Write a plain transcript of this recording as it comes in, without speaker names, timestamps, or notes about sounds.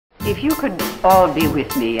If you could all be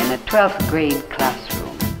with me in a 12th grade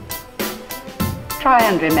classroom, try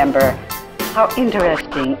and remember how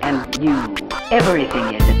interesting and new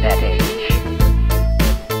everything is at that age.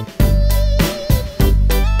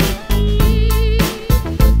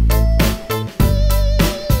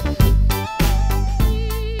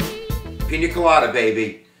 Pina colada,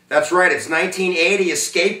 baby. That's right, it's 1980.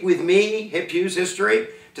 Escape with me, Hughes history,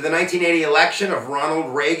 to the 1980 election of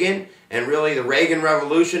Ronald Reagan, and really the Reagan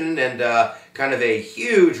Revolution, and kind of a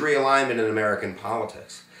huge realignment in American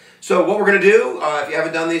politics. So what we're going to do, if you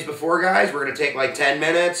haven't done these before, guys, we're going to take like 10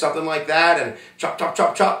 minutes, something like that, and chop, chop,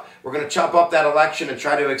 chop, chop. We're going to chop up that election and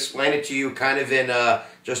try to explain it to you kind of in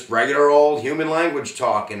just regular old human language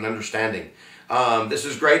talk and understanding. This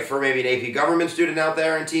is great for maybe an AP government student out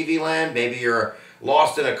there in TV land. Maybe you're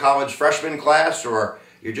lost in a college freshman class, or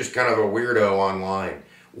you're just kind of a weirdo online.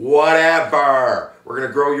 Whatever. We're going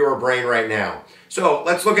to grow your brain right now. So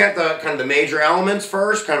let's look at the kind of the major elements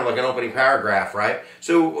first, kind of like an opening paragraph, right?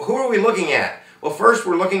 So who are we looking at? Well, first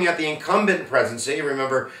we're looking at the incumbent presidency.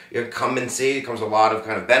 Remember, incumbency comes a lot of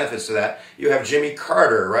kind of benefits to that. You have Jimmy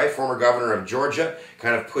Carter, right, former governor of Georgia,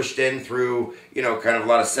 kind of pushed in through, you know, kind of a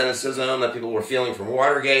lot of cynicism that people were feeling from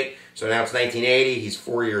Watergate. So now it's 1980. He's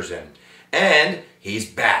 4 years in, and he's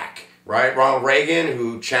back. Right, Ronald Reagan,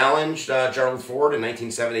 who challenged Gerald Ford in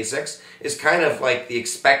 1976, is kind of like the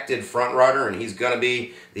expected front runner, and he's going to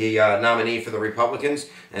be the nominee for the Republicans,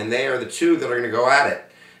 and they are the two that are going to go at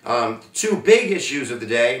it. Two big issues of the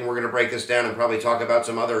day, and we're going to break this down and probably talk about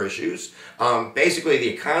some other issues. Basically, the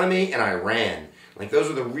economy and Iran. Like, those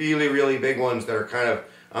are the really, really big ones that are kind of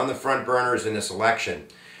on the front burners in this election.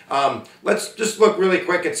 Let's just look really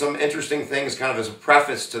quick at some interesting things kind of as a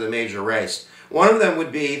preface to the major race. One of them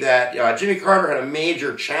would be that Jimmy Carter had a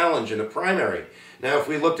major challenge in the primary. Now, if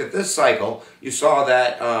we looked at this cycle, you saw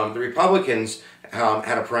that the Republicans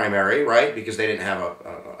had a primary, right, because they didn't have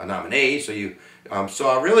a nominee. So you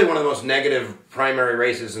saw really one of the most negative primary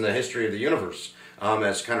races in the history of the universe,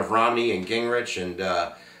 as kind of Romney and Gingrich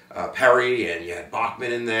and Perry, and you had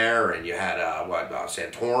Bachmann in there, and you had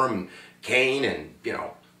Santorum and Kane, and, you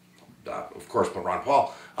know, of course, Ron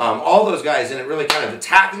Paul. All those guys, and it really kind of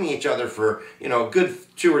attacking each other for, you know, a good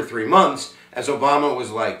 2 or 3 months, as Obama was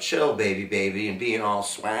like, chill, baby, and being all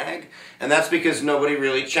swag. And that's because nobody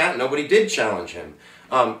did challenge him.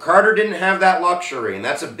 Carter didn't have that luxury, and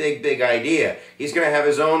that's a big, big idea. He's going to have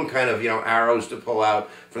his own kind of, you know, arrows to pull out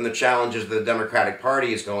from the challenges the Democratic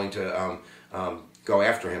Party is going to go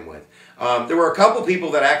after him with. There were a couple people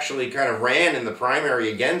that actually kind of ran in the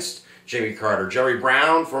primary against Jimmy Carter. Jerry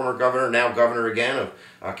Brown, former governor, now governor again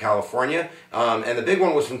of California. And the big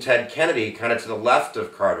one was from Ted Kennedy, kind of to the left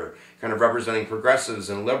of Carter, kind of representing progressives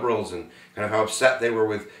and liberals, and kind of how upset they were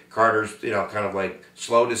with Carter's, you know, kind of like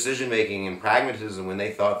slow decision-making and pragmatism when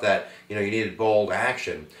they thought that, you know, you needed bold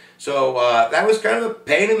action. So that was kind of a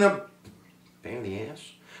pain in the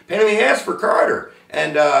ass for Carter.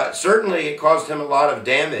 And certainly it caused him a lot of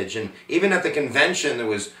damage. And even at the convention, there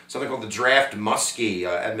was something called the Draft Muskie,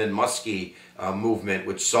 Edmund Muskie movement,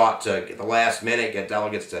 which sought to, at the last minute, get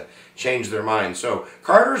delegates to change their minds. So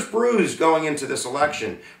Carter's bruised going into this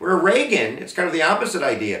election, where Reagan, it's kind of the opposite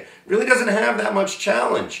idea, really doesn't have that much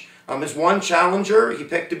challenge. His one challenger he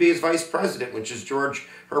picked to be his vice president, which is George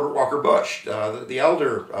Herbert Walker Bush, the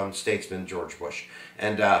elder statesman George Bush.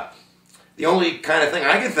 And the only kind of thing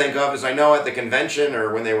I can think of is, I know at the convention,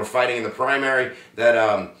 or when they were fighting in the primary,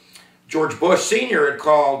 that George Bush Sr. had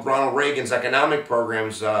called Ronald Reagan's economic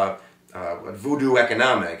programs voodoo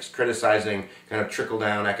economics, criticizing kind of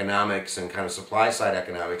trickle-down economics and kind of supply-side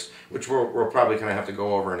economics, which we'll probably kind of have to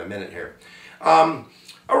go over in a minute here.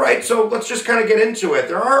 All right, so let's just kind of get into it.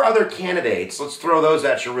 There are other candidates. Let's throw those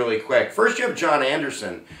at you really quick. First, you have John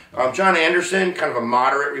Anderson. John Anderson, kind of a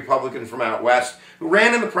moderate Republican from out west, who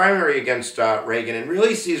ran in the primary against Reagan, and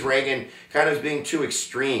really sees Reagan kind of as being too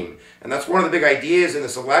extreme. And that's one of the big ideas in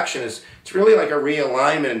this election, is it's really like a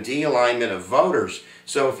realignment and de-alignment of voters.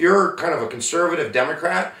 So if you're kind of a conservative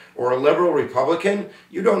Democrat or a liberal Republican,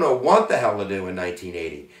 you don't know what the hell to do in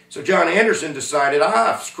 1980. So John Anderson decided,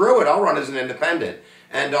 screw it, I'll run as an independent.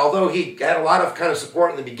 And although he had a lot of kind of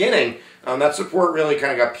support in the beginning, that support really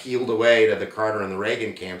kind of got peeled away to the Carter and the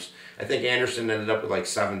Reagan camps. I think Anderson ended up with like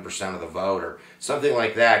 7% of the vote or something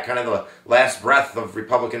like that, kind of the last breath of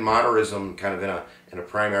Republican modernism kind of in a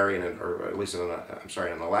primary, or at least in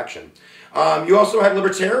an election. You also had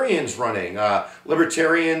libertarians running.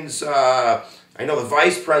 Libertarians, I know the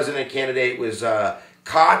vice president candidate was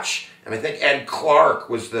Koch, and I think Ed Clark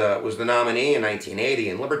was the nominee in 1980.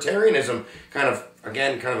 And libertarianism kind of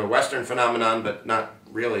a Western phenomenon, but not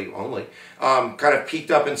really only, kind of peaked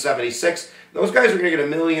up in 76. those guys are going to get 1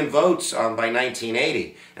 million votes by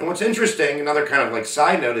 1980. And what's interesting, another kind of like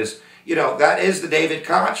side note is, that is the David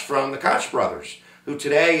Koch from the Koch brothers, who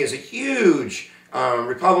today is a huge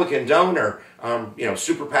Republican donor,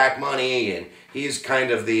 super PAC money, and he's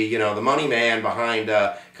kind of the, the money man behind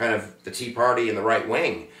kind of the Tea Party and the right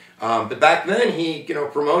wing. But back then he,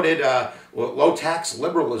 promoted low-tax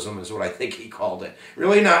liberalism is what I think he called it.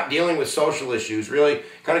 Really not dealing with social issues, really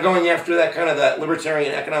kind of going after that kind of that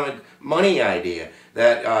libertarian economic money idea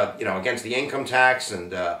that, against the income tax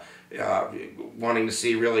and wanting to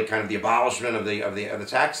see really kind of the abolishment of the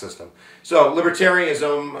tax system. So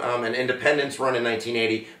libertarianism and independence run in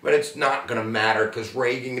 1980, but it's not going to matter because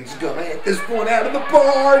Reagan is going to hit this one out of the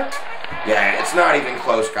park. Yeah, it's not even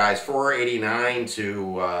close, guys. 489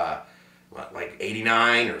 to like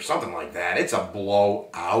 89 or something like that. It's a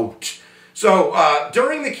blowout. So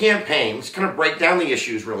during the campaign, let's kind of break down the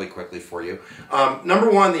issues really quickly for you. Number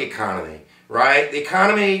one, the economy. Right? The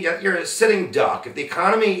economy, you're a sitting duck. If the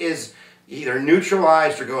economy is either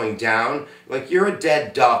neutralized or going down, like you're a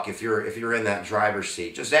dead duck if you're in that driver's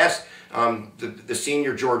seat. Just ask the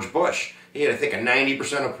senior George Bush. He had, I think, a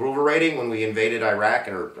 90% approval rating when we invaded Iraq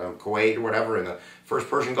or Kuwait or whatever in the first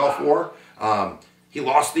Persian Gulf War. He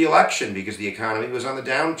lost the election because the economy was on the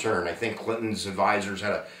downturn. I think Clinton's advisors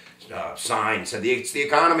had a sign said, "It's the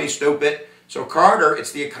economy, stupid." So Carter,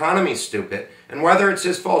 it's the economy, stupid. And whether it's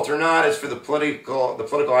his fault or not is for the political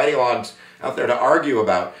ideologues out there to argue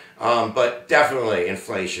about. But definitely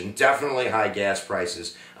inflation, definitely high gas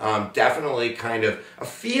prices, definitely kind of a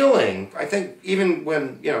feeling, I think even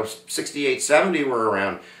when, 68, 70 were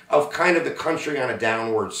around, of kind of the country on a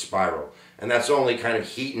downward spiral. And that's only kind of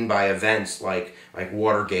heated by events like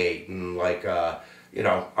Watergate and like,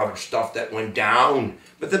 other stuff that went down.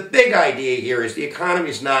 But the big idea here is the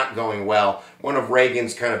economy's not going well. One of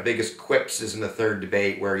Reagan's kind of biggest quips is in the third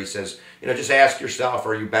debate where he says, just ask yourself,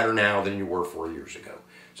 are you better now than you were 4 years ago?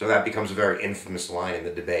 So that becomes a very infamous line in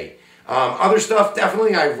the debate. Other stuff,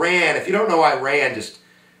 definitely Iran. If you don't know Iran,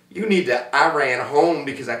 you need to Iran home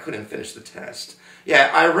because I couldn't finish the test.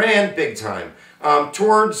 Yeah, Iran, big time. I'm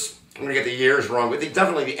going to get the years wrong, but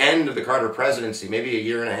definitely the end of the Carter presidency, maybe a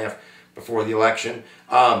year and a half before the election.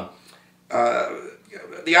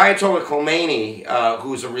 The Ayatollah Khomeini,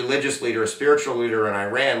 who's a religious leader, a spiritual leader in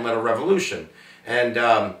Iran, led a revolution. And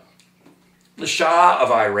the Shah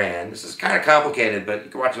of Iran, this is kind of complicated, but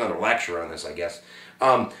you can watch another lecture on this, I guess.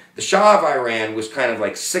 The Shah of Iran was kind of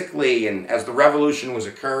like sickly, and as the revolution was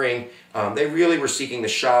occurring, they really were seeking the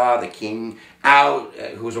Shah, the king, out,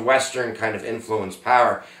 who was a Western kind of influenced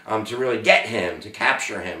power, to really get him, to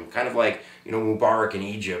capture him, kind of like, Mubarak in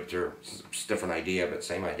Egypt, or it's a different idea, but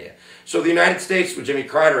same idea. So the United States, with Jimmy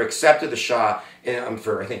Carter, accepted the Shah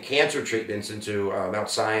for, I think, cancer treatments into Mount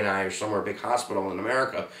Sinai or somewhere, a big hospital in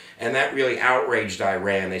America, and that really outraged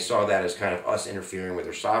Iran. They saw that as kind of us interfering with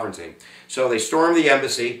their sovereignty. So they stormed the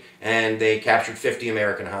embassy, and they captured 50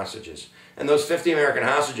 American hostages. And those 50 American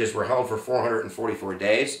hostages were held for 444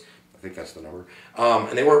 days. I think that's the number.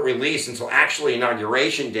 And they weren't released until actually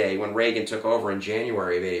Inauguration Day when Reagan took over in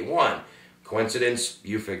January of 81. Coincidence?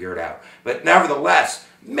 You figure it out. But nevertheless,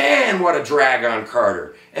 man, what a drag on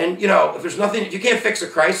Carter. And, if there's nothing, if you can't fix a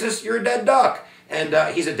crisis, you're a dead duck. And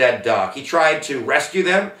he's a dead duck. He tried to rescue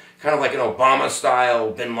them, kind of like an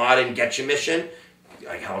Obama-style Bin Laden get-you mission.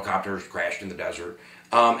 Like helicopters crashed in the desert.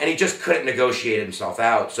 And he just couldn't negotiate himself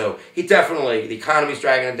out. So he definitely, the economy's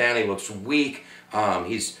dragging him down. He looks weak.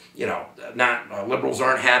 He's, not, liberals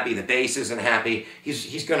aren't happy. The base isn't happy.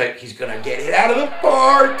 He's gonna get hit out of the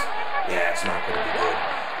park. Yeah, it's not gonna be good.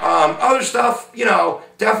 Other stuff,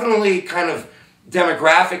 definitely kind of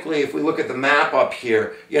demographically, if we look at the map up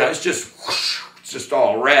here, it's just whoosh, it's just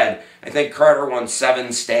all red. I think Carter won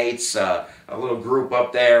 7 states, a little group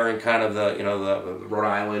up there in kind of the, the Rhode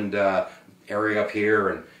Island area up here,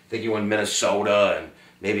 and I think he won Minnesota and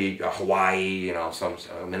maybe Hawaii, some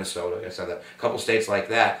Minnesota, I said that, a couple states like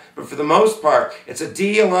that. But for the most part, it's a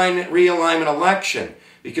de-alignment, realignment election,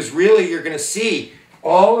 because really you're going to see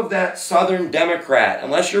all of that Southern Democrat,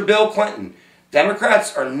 unless you're Bill Clinton,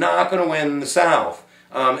 Democrats are not going to win the South.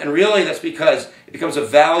 And really that's because it becomes a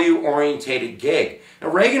value-orientated gig. Now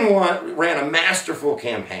Reagan ran a masterful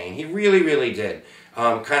campaign. He really, really did.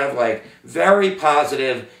 Kind of like very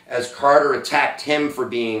positive as Carter attacked him for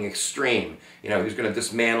being extreme. He was going to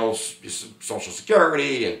dismantle Social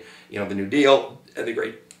Security and, the New Deal and the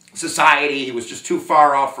Great Society. He was just too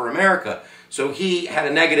far off for America. So he had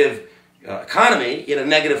a negative economy, he had a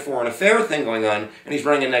negative foreign affair thing going on, and he's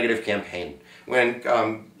running a negative campaign. When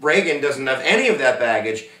Reagan doesn't have any of that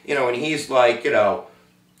baggage, and he's like,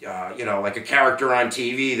 like a character on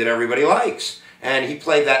TV that everybody likes. And he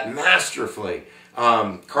played that masterfully.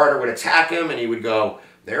 Carter would attack him, and he would go,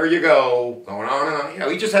 there you go, going on and on. You know,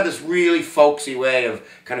 he just had this really folksy way of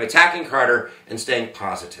kind of attacking Carter and staying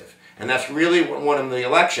positive. And that's really what won him the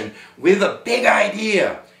election, with a big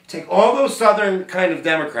idea. Take all those Southern kind of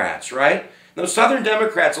Democrats, right? Those Southern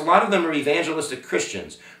Democrats, a lot of them are evangelistic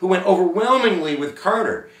Christians who went overwhelmingly with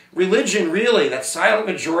Carter. Religion, really, that silent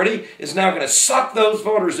majority, is now going to suck those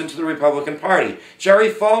voters into the Republican Party. Jerry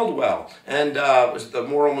Falwell and was it the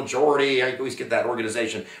Moral Majority? I always get that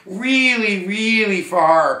organization. Really, really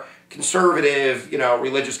far conservative, you know,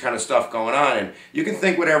 religious kind of stuff going on. And you can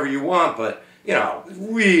think whatever you want, but, you know,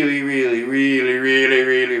 really, really, really, really,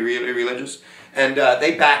 really, really religious. And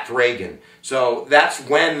they backed Reagan. So that's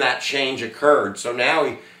when that change occurred. So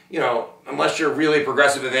now, you know, unless you're a really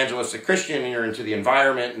progressive evangelistic Christian and you're into the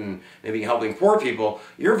environment and maybe helping poor people,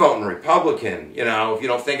 you're voting Republican. You know, if you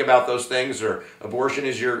don't think about those things, or abortion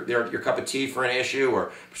is your cup of tea for an issue,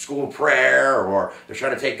 or school prayer, or they're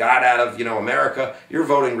trying to take God out of, you know, America, you're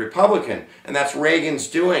voting Republican. And that's Reagan's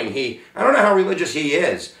doing. I don't know how religious he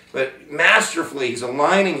is, but masterfully he's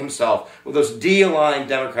aligning himself with those de-aligned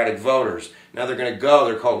Democratic voters. Now they're going to go,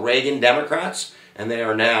 they're called Reagan Democrats, and they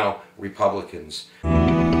are now Republicans.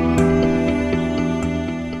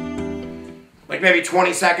 Like maybe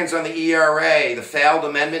 20 seconds on the ERA, the failed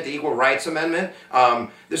amendment, the Equal Rights Amendment.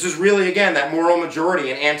 This is really, again, that moral majority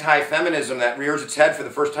and anti-feminism that rears its head for the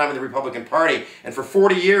first time in the Republican Party. And for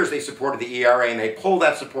 40 years they supported the ERA, and they pulled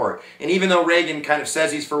that support. And even though Reagan kind of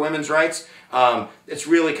says he's for women's rights, it's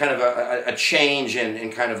really kind of a change in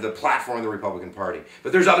kind of the platform of the Republican Party.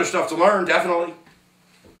 But there's other stuff to learn, definitely.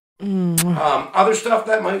 Other stuff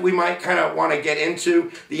that we might kind of want to get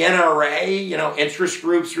into, the NRA, you know, interest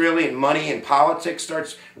groups really, and money and politics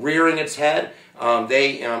starts rearing its head.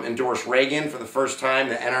 They endorsed Reagan for the first time.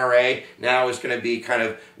 The NRA now is going to be kind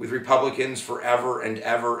of with Republicans forever and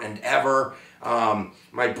ever and ever.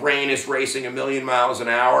 My brain is racing 1,000,000 miles an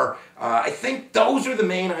hour. I think those are the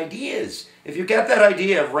main ideas. If you get that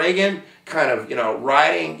idea of Reagan kind of, you know,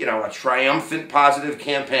 riding, you know, a triumphant positive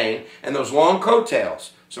campaign and those long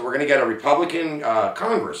coattails. So we're going to get a Republican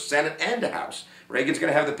Congress, Senate, and House. Reagan's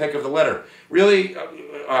going to have the pick of the litter. Really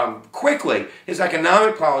quickly, his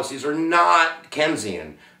economic policies are not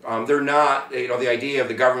Keynesian. They're not, you know, the idea of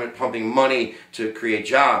the government pumping money to create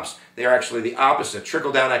jobs. They are actually the opposite.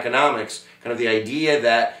 Trickle-down economics, kind of the idea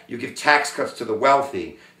that you give tax cuts to the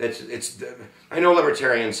wealthy. I know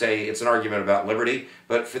libertarians say it's an argument about liberty,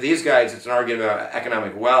 but for these guys, it's an argument about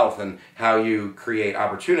economic wealth and how you create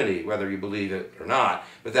opportunity, whether you believe it or not.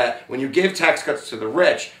 But that when you give tax cuts to the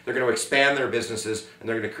rich, they're going to expand their businesses and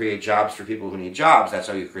they're going to create jobs for people who need jobs. That's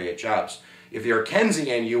how you create jobs. If you're a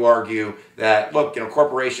Keynesian, you argue that, look, you know,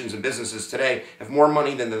 corporations and businesses today have more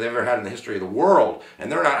money than they've ever had in the history of the world,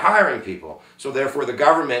 and they're not hiring people. So therefore, the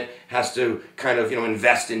government has to kind of, you know,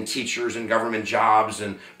 invest in teachers and government jobs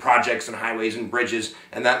and projects and highways and bridges,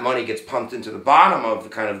 and that money gets pumped into the bottom of the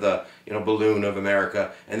kind of the, you know, balloon of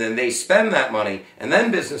America, and then they spend that money, and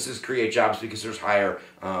then businesses create jobs because there's higher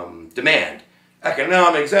demand.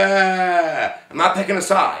 Economics, I'm not picking a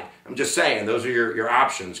side. I'm just saying, those are your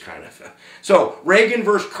options, kind of. So, Reagan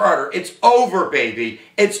versus Carter, it's over, baby.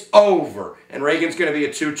 It's over. And Reagan's going to be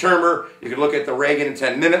a two-termer. You can look at the Reagan in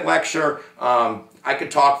 10-minute lecture. I could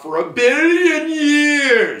talk for 1 billion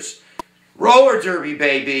years. Roller derby,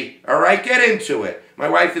 baby. All right, get into it. My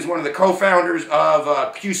wife is one of the co-founders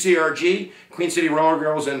of QCRG, Queen City Roller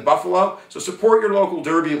Girls in Buffalo. So support your local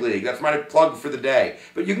derby league. That's my plug for the day.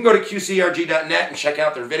 But you can go to qcrg.net and check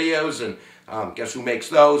out their videos, and guess who makes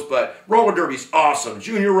those? But roller derby's awesome.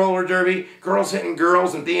 Junior roller derby, girls hitting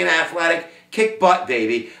girls and being athletic. Kick butt,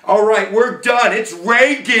 baby. All right, we're done. It's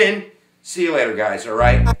Reagan. See you later, guys, all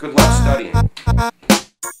right? Good luck studying.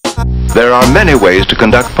 There are many ways to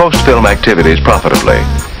conduct post-film activities profitably.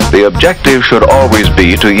 The objective should always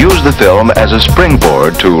be to use the film as a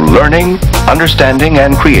springboard to learning, understanding,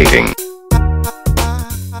 and creating.